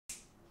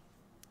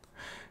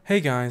Hey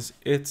guys,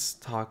 it's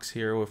Tox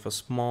here with a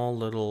small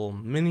little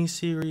mini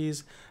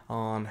series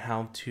on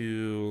how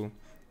to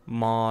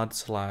mod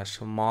slash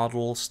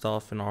model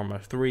stuff in Arma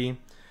 3.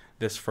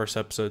 This first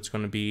episode is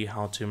going to be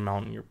how to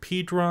mount your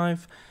P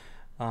drive.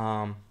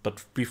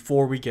 But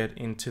before we get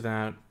into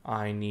that,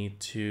 I need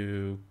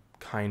to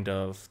kind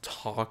of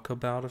talk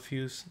about a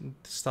few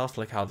stuff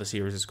like how the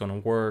series is going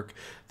to work,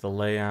 the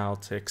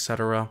layout,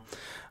 etc.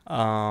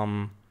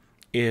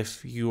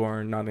 If you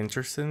are not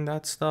interested in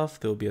that stuff,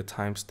 there'll be a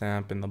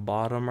timestamp in the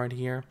bottom right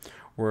here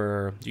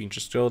where you can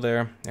just go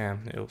there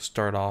and it'll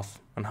start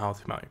off on how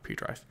to mount your P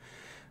drive.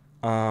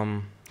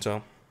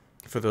 So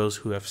for those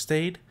who have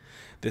stayed,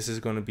 this is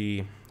going to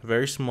be a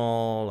very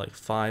small, like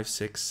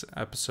 5-6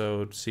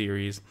 episode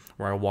series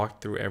where I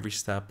walk through every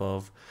step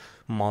of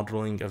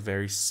modeling a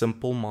very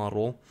simple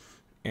model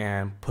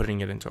and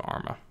putting it into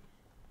Arma.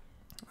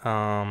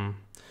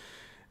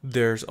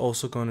 There's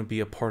also going to be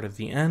a part at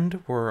the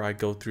end where I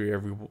go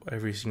through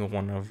every single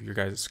one of your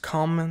guys'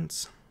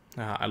 comments.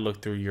 I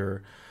look through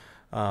your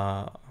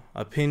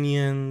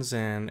opinions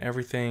and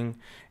everything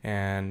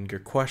and your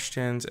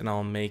questions, and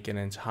I'll make an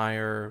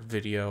entire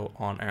video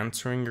on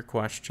answering your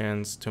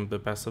questions to the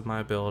best of my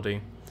ability.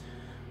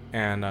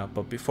 And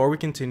but before we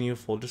continue,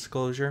 full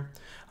disclosure,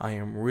 I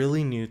am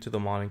really new to the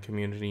modding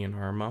community in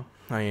Arma.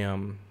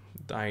 I'm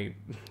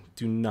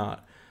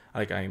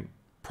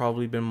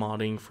probably been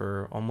modding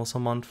for almost a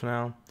month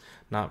now,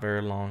 not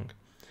very long.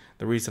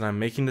 The reason I'm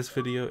making this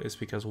video is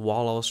because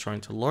while I was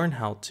trying to learn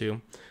how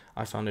to,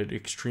 I found it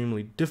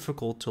extremely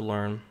difficult to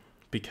learn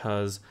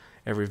because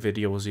every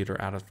video was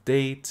either out of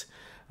date,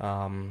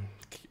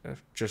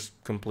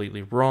 just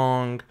completely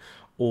wrong,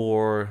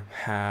 or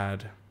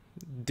had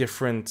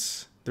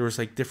different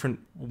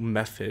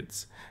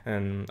methods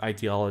and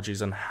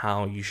ideologies on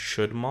how you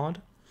should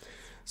mod.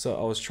 So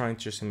I was trying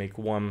just to make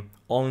one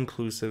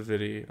all-inclusive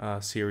video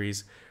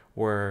series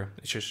where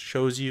it just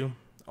shows you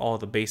all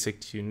the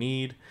basics you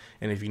need,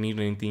 and if you need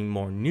anything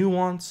more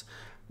nuanced,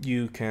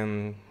 you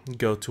can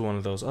go to one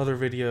of those other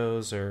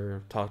videos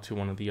or talk to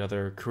one of the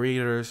other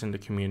creators in the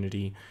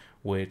community,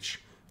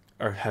 which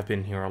have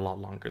been here a lot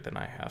longer than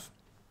I have.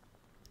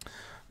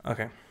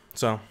 Okay,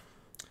 so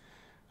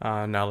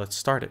now let's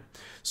start it.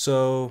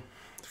 So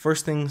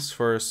first things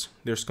first,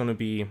 there's going to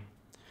be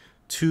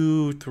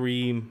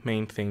 2-3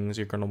 main things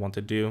you're going to want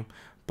to do,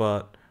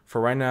 but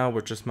for right now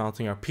we're just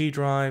mounting our P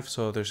drive,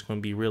 so there's going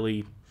to be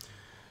really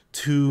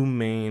 2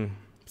 main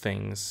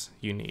things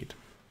you need.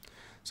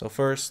 So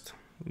first,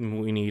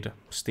 we need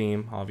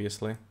Steam,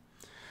 obviously.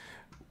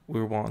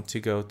 We want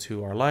to go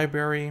to our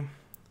library,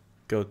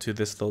 go to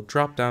this little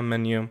drop down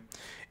menu,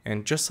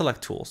 and just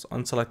select tools,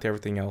 unselect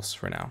everything else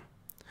for now.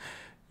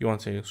 You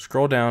want to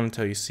scroll down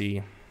until you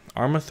see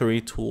Arma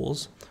 3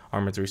 tools,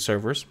 Arma 3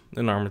 servers,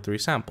 and Arma 3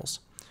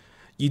 samples.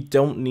 You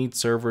don't need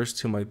servers.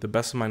 To the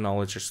best of my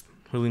knowledge, there's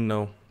really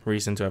no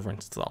reason to ever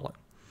install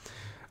it.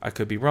 I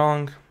could be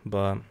wrong,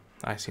 but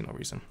I see no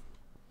reason.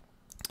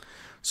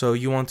 So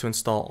you want to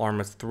install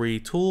Arma 3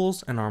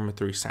 tools and Arma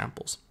 3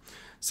 samples.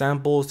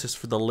 Samples just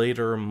for the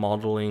later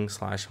modeling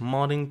slash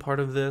modding part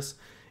of this.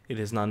 It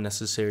is not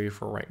necessary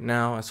for right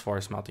now as far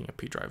as mounting a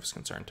P drive is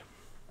concerned.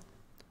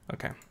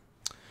 Okay.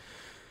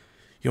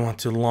 You want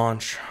to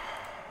launch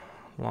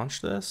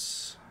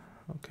this.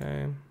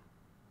 Okay.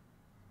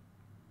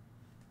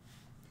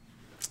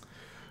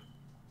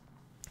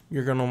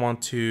 You're going to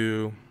want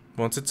to,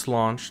 once it's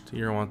launched,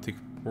 you're going to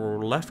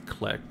want to left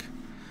click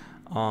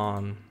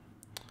on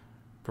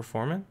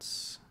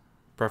preferences,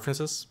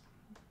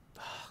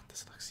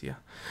 dyslexia,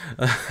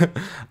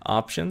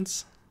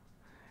 options.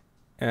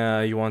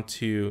 You want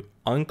to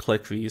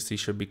unclick these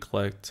should be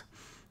clicked.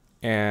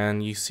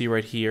 And you see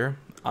right here,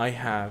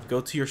 go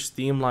to your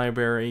Steam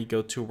library,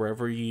 go to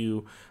wherever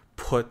you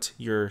put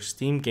your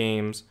Steam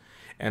games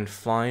and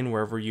find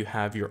wherever you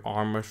have your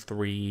Arma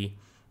 3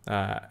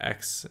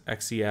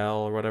 XEL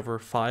or whatever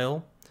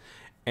file,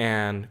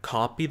 and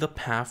copy the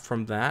path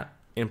from that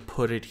and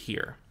put it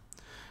here.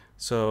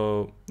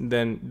 So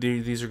then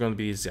these are going to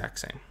be the exact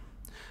same.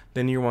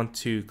 Then you want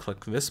to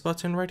click this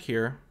button right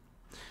here,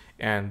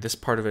 and this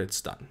part of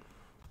it's done.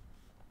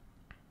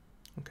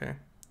 Okay.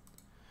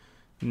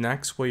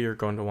 Next, what you're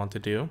going to want to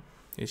do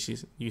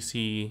is you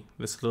see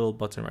this little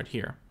button right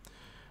here.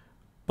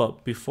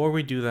 But before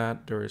we do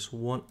that, there is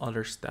one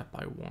other step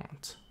I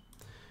want.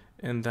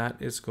 And that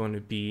is going to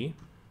be,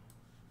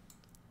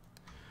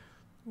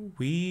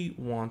 we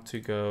want to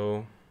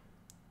go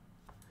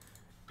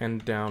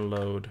and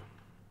download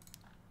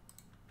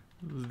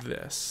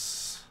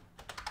this.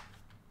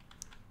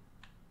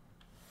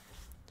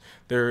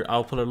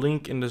 I'll put a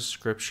link in the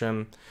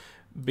description.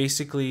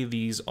 Basically,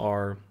 these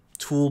are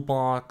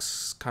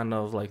toolbox, kind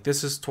of like,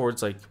 this is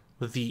towards like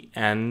the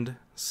end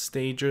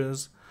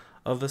stages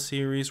of the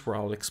series where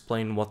I'll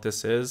explain what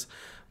this is.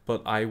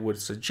 But I would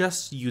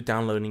suggest you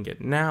downloading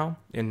it now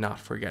and not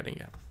forgetting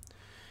it.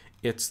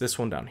 It's this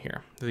one down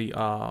here, the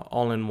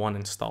all-in-one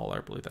installer. I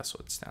believe that's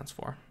what it stands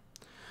for.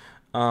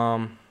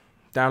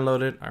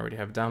 Download it. I already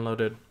have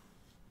downloaded.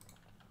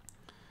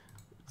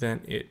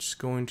 Then it's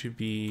going to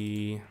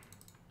be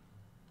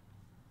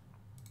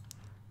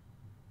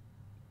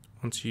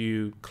once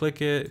you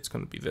click it, it's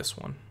going to be this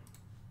one.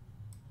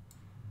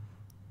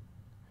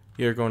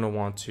 You're going to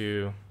want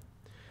to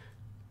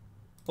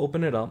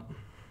open it up.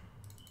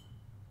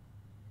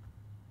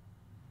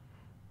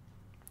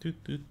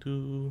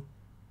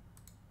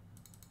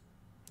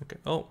 Okay.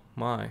 Oh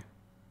my.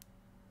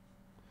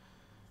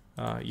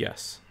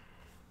 Yes.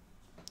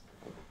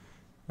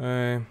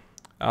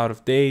 Out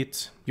of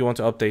date. You want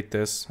to update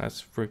this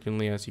as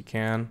frequently as you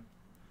can.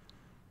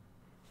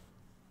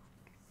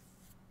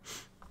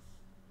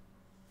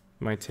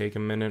 Might take a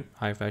minute.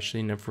 I've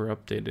actually never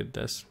updated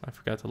this. I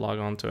forgot to log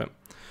on to it.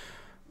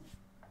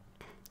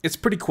 It's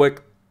pretty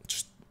quick.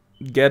 Just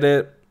get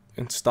it,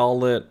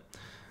 install it,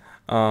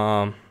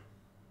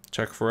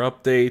 check for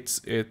updates.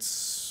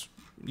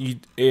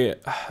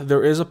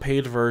 There is a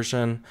paid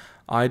version.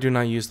 I do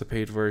not use the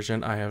paid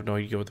version. I have no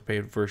idea what the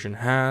paid version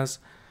has.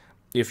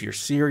 If you're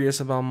serious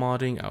about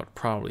modding, I would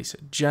probably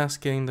suggest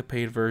getting the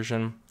paid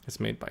version. It's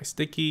made by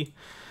Sticky.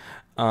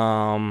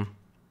 But,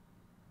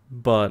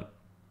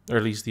 or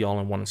at least the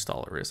all-in-one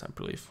installer is, I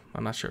believe.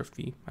 I'm not sure if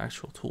the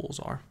actual tools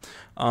are.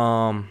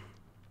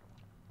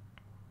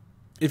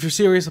 If you're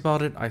serious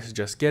about it, I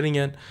suggest getting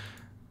it.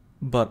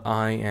 But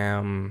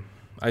I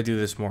do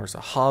this more as a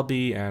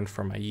hobby and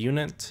for my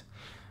unit.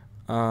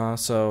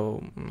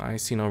 So I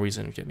see no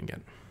reason of getting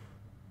it.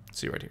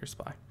 See right here,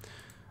 Spy.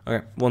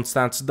 Okay, once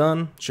that's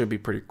done, should be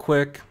pretty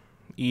quick,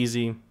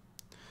 easy.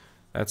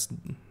 That's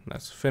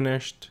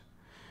finished.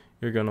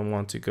 You're gonna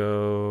want to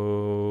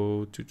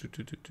go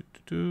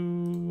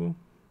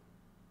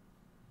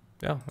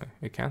yeah,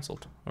 it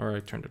canceled, or I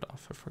turned it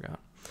off. I forgot.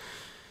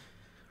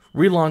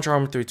 Relaunch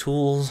Arma 3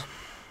 tools,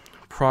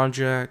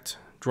 project,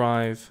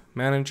 drive,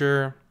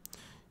 manager.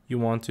 You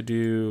want to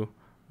do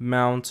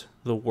mount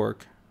the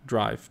work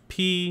drive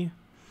P.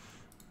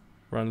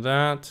 Run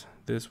that.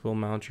 This will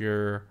mount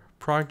your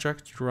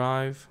project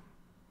drive.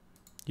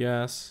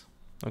 Yes.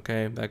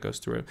 Okay, that goes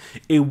through it.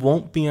 It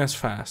won't be as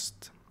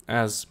fast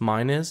as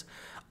mine is.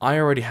 I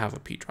already have a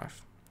P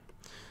drive.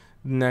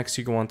 Next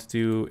you want to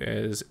do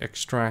is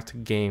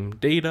extract game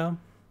data.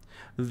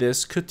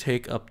 This could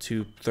take up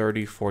to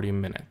 30-40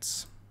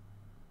 minutes.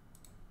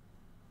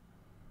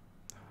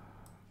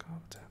 God,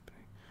 what's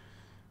happening?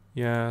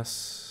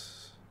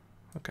 Yes.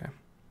 Okay.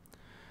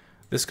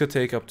 This could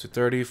take up to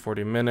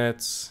 30-40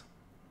 minutes.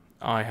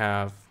 I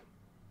have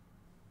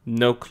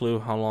no clue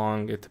how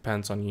long. It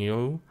depends on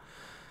you.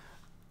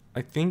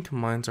 I think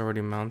mine's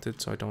already mounted,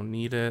 so I don't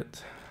need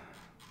it.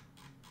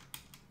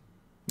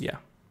 Yeah,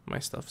 my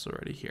stuff's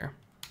already here.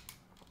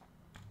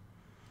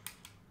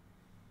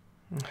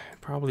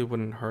 It probably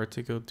wouldn't hurt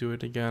to go do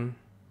it again.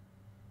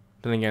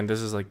 Then again,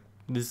 this is like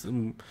this.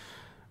 I'm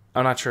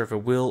not sure if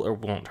it will or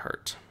won't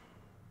hurt.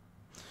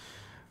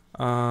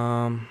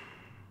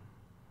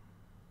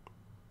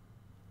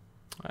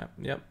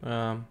 Yep.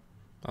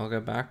 I'll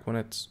get back when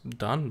it's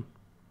done.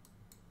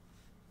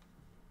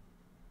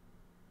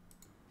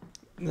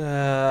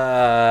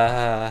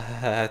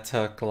 That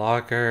took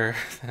longer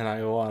than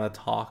I want to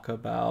talk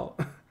about.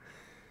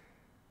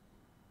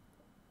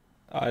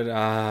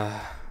 I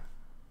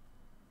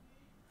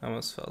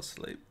almost fell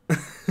asleep.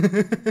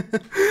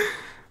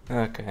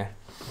 Okay.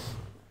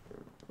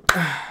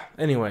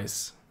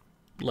 Anyways,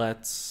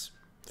 let's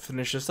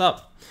finish this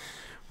up.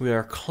 We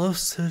are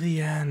close to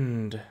the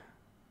end.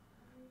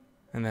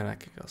 And then I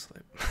could go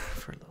sleep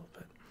for a little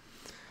bit.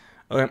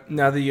 Okay,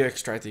 now that you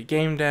extracted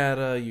game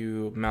data,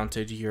 you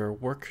mounted your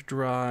work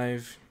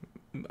drive,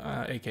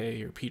 aka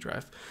your P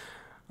drive.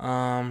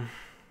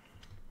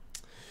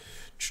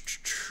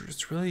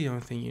 It's really the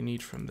only thing you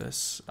need from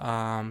this.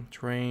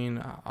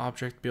 Terrain,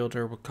 object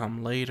builder will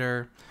come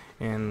later,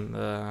 and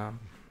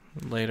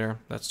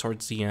that's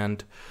towards the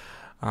end.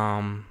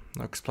 I'll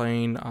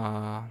explain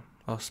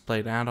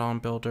add-on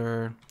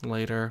builder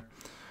later.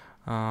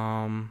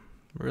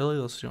 Really,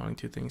 those are the only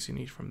two things you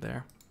need from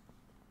there.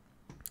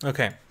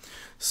 Okay,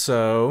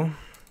 so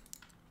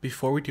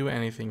before we do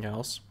anything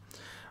else,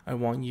 I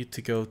want you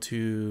to go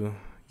to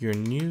your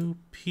new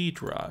P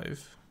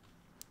drive.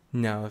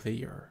 Now that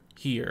you're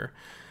here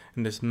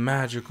in this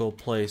magical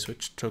place,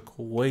 which took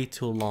way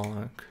too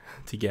long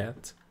to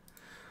get,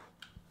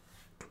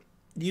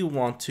 you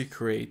want to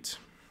create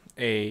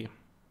a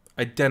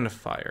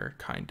identifier,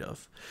 kind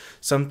of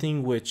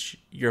something which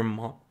your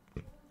mods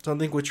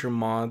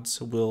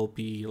will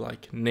be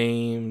like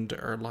named,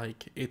 or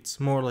like it's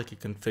more like a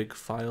config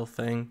file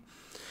thing.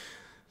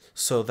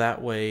 So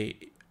that way,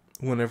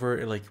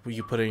 whenever like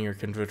you put in your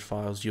config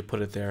files, you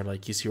put it there.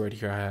 Like you see right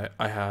here,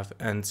 I have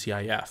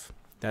NCIF.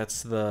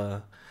 That's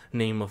the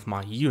name of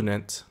my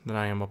unit that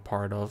I am a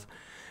part of,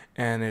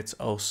 and it's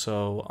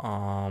also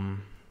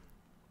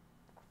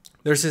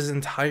there's this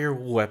entire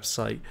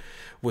website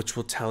which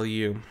will tell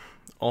you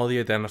all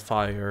the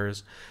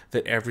identifiers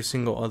that every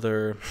single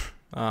other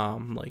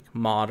like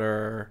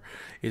modder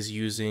is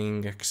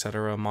using,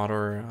 etc.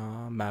 Modder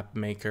map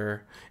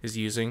maker is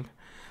using,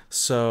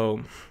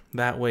 so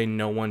that way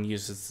no one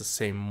uses the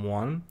same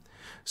one.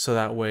 So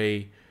that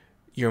way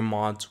your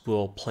mods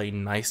will play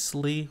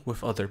nicely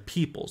with other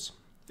people's.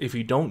 if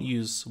you don't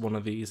use one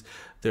of these,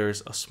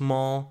 there's a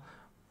small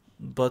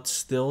but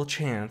still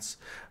chance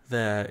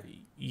that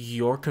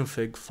your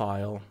config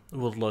file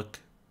will look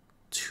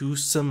too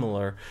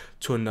similar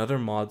to another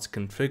mod's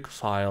config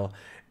file,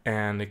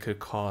 and it could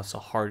cause a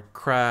hard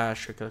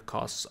crash, it could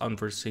cause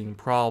unforeseen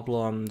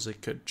problems,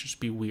 it could just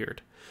be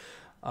weird.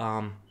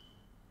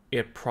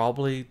 It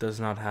probably does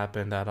not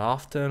happen that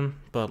often,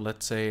 but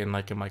let's say in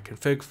my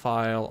config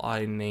file,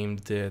 I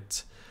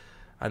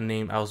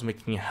was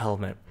making a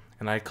helmet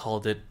and I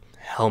called it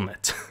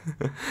helmet.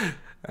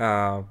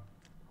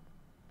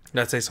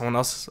 Let's say someone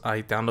else,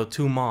 I download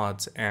 2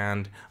 mods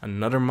and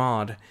another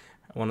mod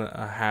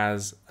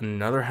has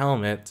another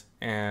helmet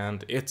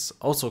and it's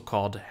also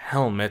called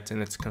helmet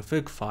in its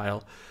config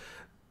file.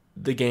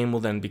 The game will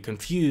then be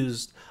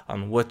confused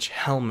on which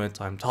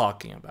helmet I'm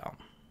talking about.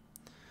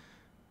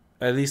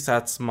 At least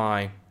that's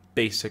my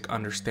basic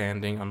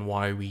understanding on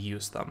why we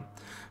use them.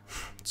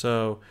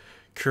 So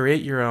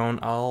create your own.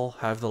 I'll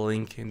have the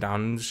link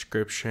down in the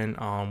description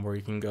where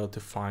you can go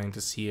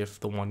to see if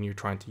the one you're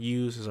trying to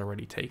use is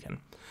already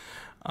taken.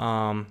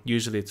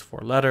 Usually it's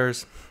 4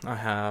 letters. I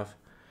have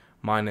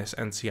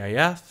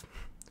 -NCIF.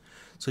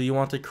 So you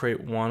want to create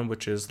one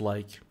which is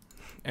like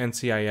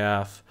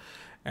NCIF,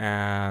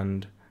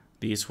 and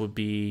these would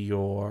be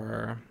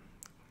your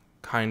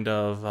kind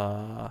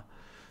of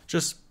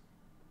just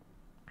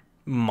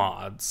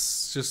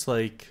mods, just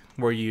like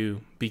where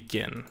you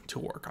begin to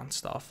work on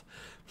stuff.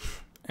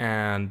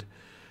 And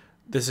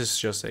this is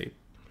just a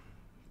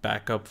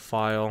backup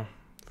file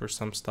for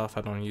some stuff.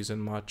 I don't use it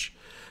much.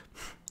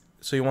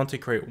 So you want to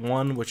create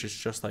one which is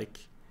just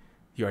like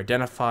your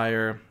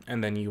identifier,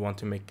 and then you want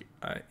to make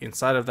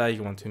inside of that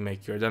you want to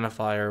make your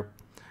identifier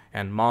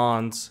and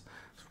mods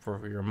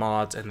for your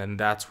mods, and then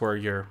that's where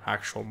your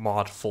actual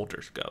mod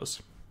folders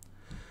goes.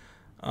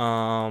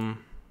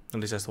 At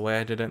least that's the way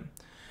I did it.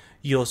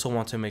 You also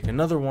want to make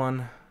another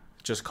one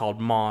just called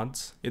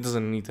mods. It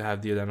doesn't need to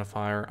have the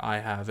identifier. I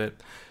have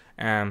it.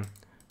 And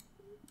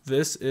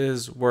this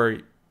is where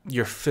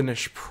your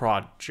finished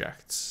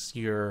projects,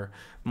 your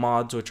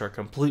mods which are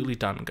completely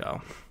done,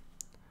 go.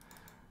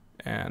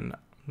 And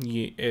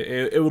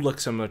it would look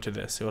similar to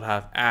this. It would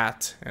have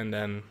 @ and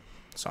then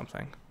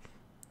something.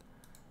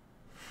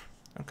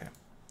 Okay.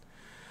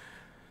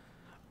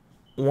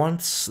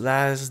 Once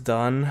that is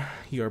done,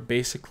 you're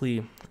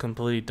basically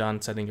completely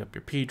done setting up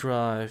your P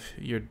drive.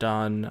 You're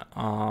done.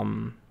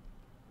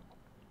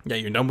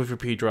 You're done with your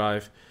P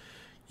drive.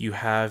 You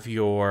have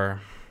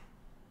your.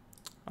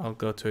 I'll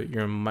go to it.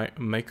 Your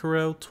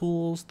micro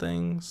tools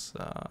things.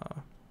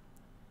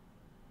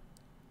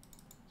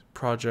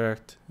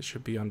 Project. It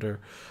should be under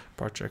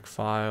project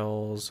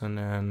files, and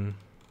then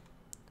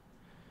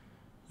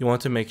you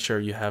want to make sure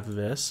you have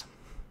this,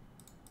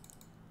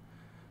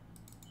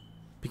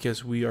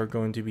 because we are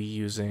going to be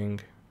using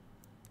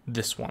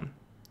this one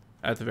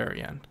at the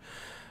very end.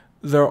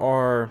 There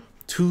are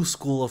 2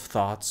 schools of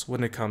thoughts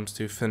when it comes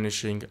to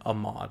finishing a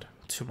mod,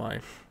 to my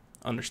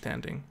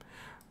understanding.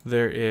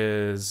 There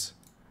is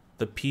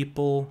the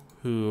people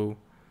who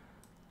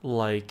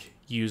like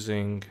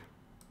using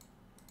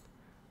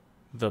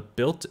the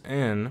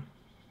built-in.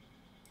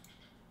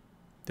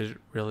 Did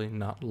it really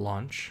not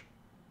launch?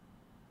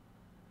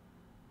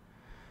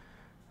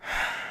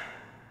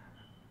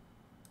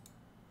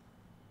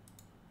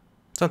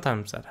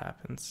 Sometimes that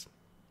happens.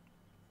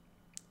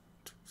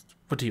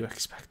 What do you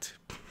expect?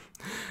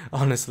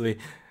 Honestly,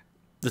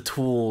 the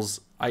tools,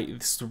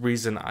 it's the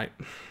reason I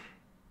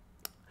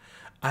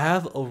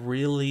have a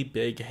really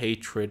big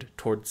hatred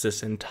towards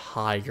this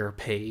entire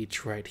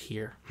page right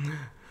here.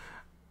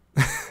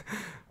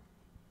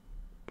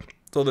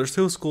 So there's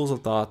 2 schools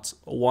of thoughts.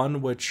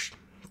 One which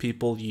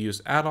people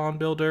use add-on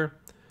builder.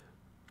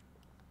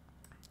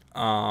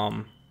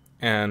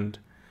 And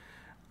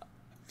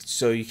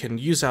so you can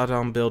use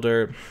add-on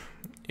builder.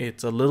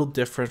 It's a little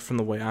different from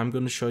the way I'm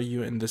going to show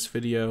you in this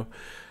video.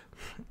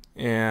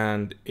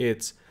 And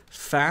it's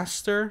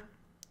faster,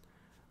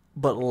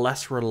 but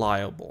less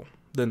reliable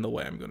than the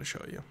way I'm going to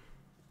show you.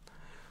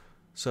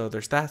 So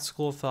there's that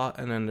school of thought,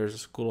 and then there's a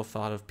school of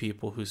thought of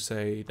people who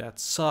say that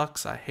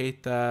sucks, I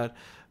hate that,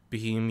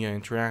 Bohemia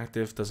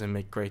Interactive doesn't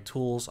make great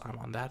tools. I'm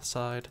on that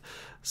side,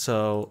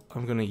 so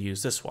I'm going to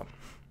use this one.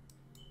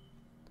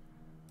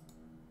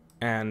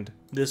 And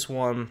this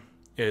one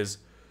is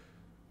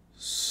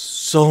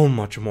so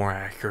much more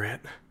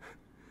accurate.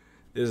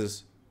 This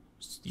is,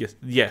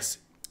 yes,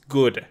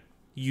 good.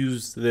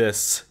 Use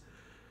this.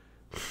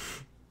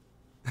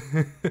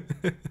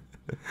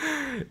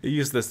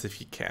 Use this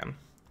if you can.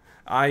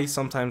 I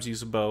sometimes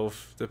use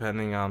both,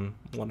 depending on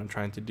what I'm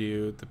trying to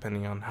do,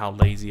 depending on how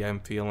lazy I'm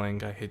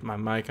feeling. I hit my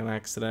mic on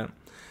accident.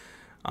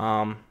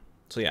 So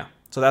yeah,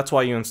 so that's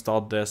why you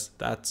installed this.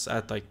 That's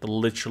at like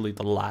literally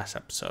the last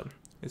episode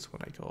is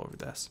when I go over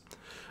this.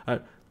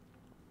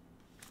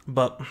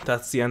 But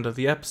that's the end of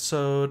the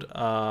episode.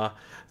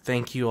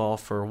 Thank you all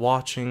for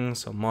watching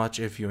so much.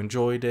 If you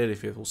enjoyed it,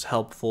 if it was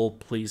helpful,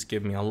 please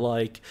give me a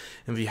like.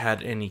 If you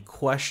had any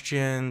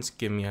questions,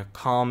 give me a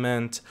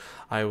comment.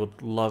 I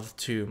would love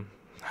to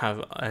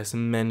have as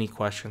many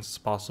questions as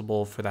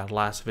possible for that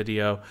last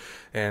video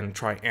and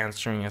try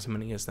answering as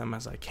many of them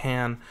as I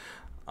can.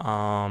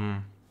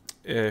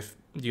 If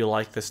you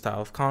like this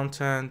style of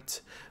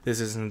content, this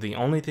isn't the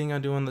only thing I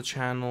do on the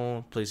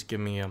channel. Please give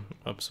me a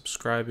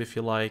subscribe if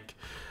you like.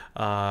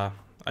 I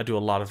do a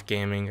lot of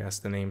gaming, as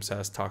the name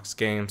says, Talks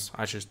Games.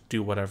 I just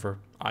do whatever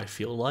I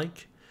feel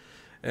like,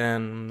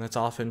 and it's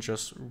often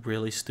just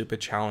really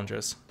stupid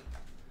challenges.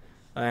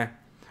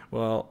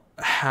 Well,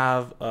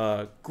 have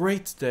a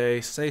great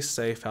day. Stay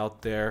safe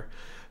out there.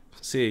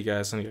 See you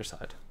guys on the other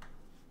side.